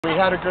We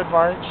had a good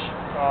march,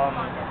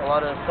 a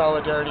lot of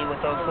solidarity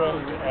with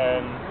Oakland,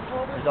 and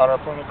we got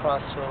our point across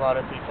to a lot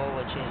of people,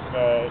 which is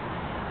that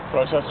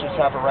protesters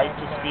have a right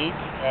to speak,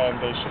 and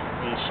they shouldn't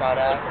be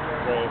shot at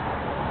with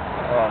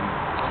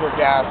tear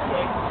gas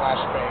and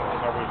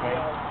flashbangs and everything.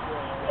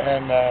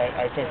 And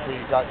I think we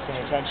got some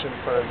attention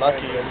for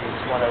Lucky,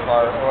 who's one of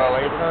our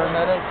OLA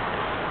paramedics.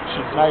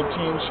 She's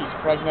 19, she's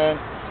pregnant,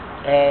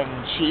 and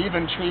she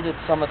even treated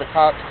some of the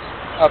cops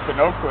up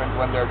in Oakland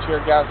when their tear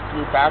gas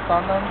flew back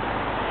on them.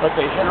 But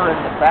they hit her in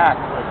the back,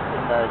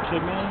 in the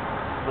kidney,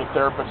 with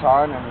their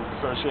baton, and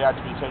so she had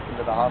to be taken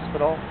to the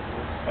hospital.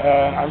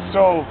 And I'm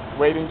still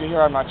waiting to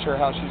hear. I'm not sure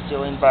how she's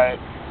doing, but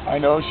I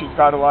know she's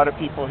got a lot of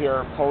people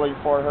here pulling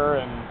for her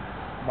and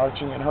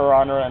marching in her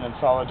honor and in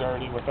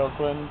solidarity with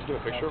Oakland. Do you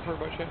have a picture of her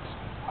by chance?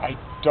 I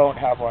don't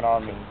have one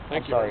on me.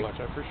 Thank you very much.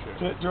 I appreciate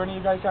it. Do any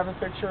of you guys have a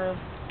picture of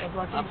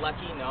Lucky? Of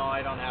Lucky? No,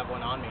 I don't have one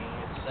on me.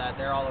 It's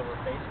they're all over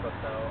Facebook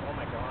though. Oh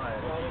my God.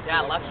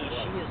 Yeah, Lucky.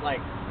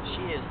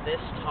 She is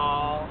this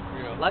tall.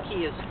 Yeah.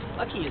 Lucky is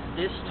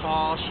this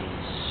tall. She's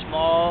a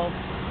small,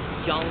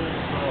 young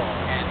girl,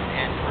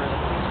 and for the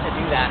police to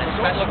do that,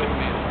 Don't look at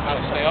me. How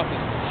to stay up is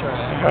sure.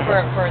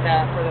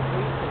 for the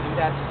police to do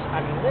that,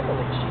 I mean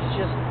literally,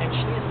 she is the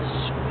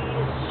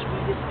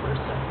sweetest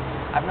person.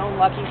 I've known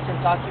Lucky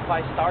since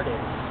Occupy started,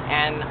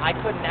 and I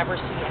couldn't ever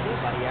see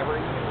anybody ever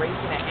even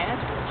raising a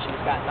hand to her.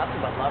 She's got nothing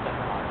but love in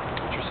her heart.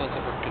 What's your sense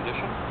of her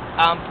condition?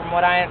 From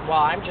what I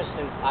was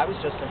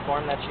just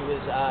informed that she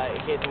was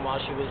hidden while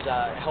she was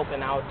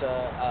helping out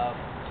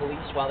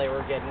police while they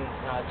were getting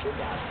tear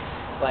gas.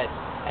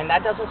 And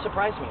that doesn't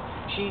surprise me.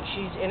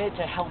 She's in it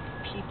to help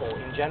people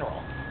in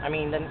general. I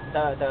mean, the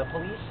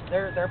police,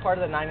 they're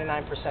part of the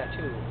 99%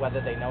 too,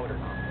 whether they know it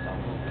or not. So.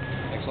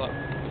 Thanks a lot.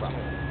 Well.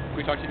 Can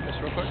we talk to you just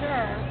real quick? Sure.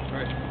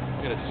 All right. I'm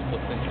gonna just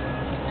flip things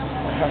around.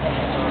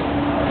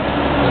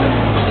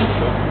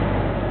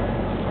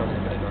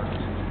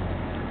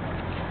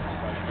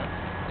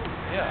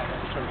 Yeah,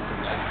 I'm trying to get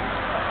the light.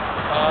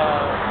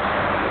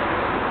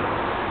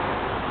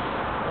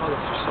 Oh, this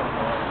is so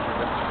annoying.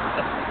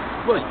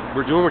 Well,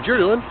 we're doing what you're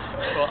doing.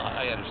 Well,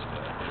 I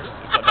understand.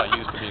 I'm not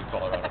used to being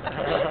called out.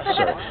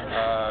 Sorry.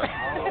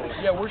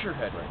 Yeah, where's your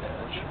head right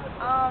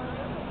now?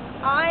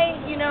 I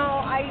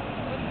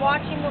was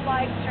watching the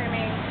live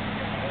streaming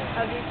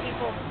of these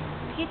people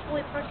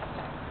peacefully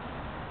protesting.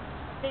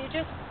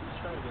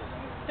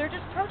 They're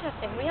just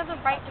protesting. We have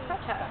the right to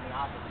protest.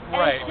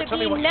 Right, And but to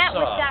tell me be what you met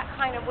with saw. that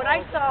kind of, what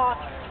I saw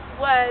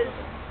was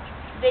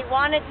they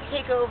wanted to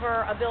take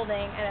over a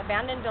building, an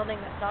abandoned building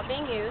that's not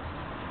being used,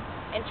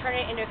 and turn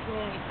it into a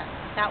community center.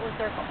 That was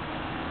their goal.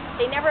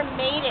 They never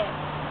made it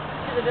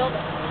to the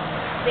building.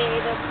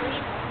 The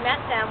police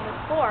met them with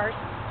force,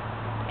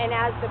 and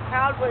as the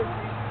crowd was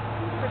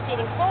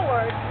proceeding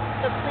forward,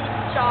 the police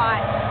shot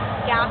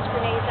gas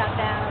grenades at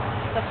them,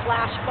 the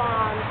flash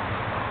bombs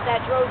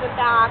that drove them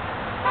back.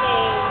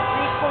 They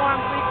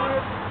reformed,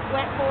 regrouped,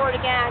 went forward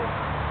again.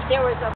 There was a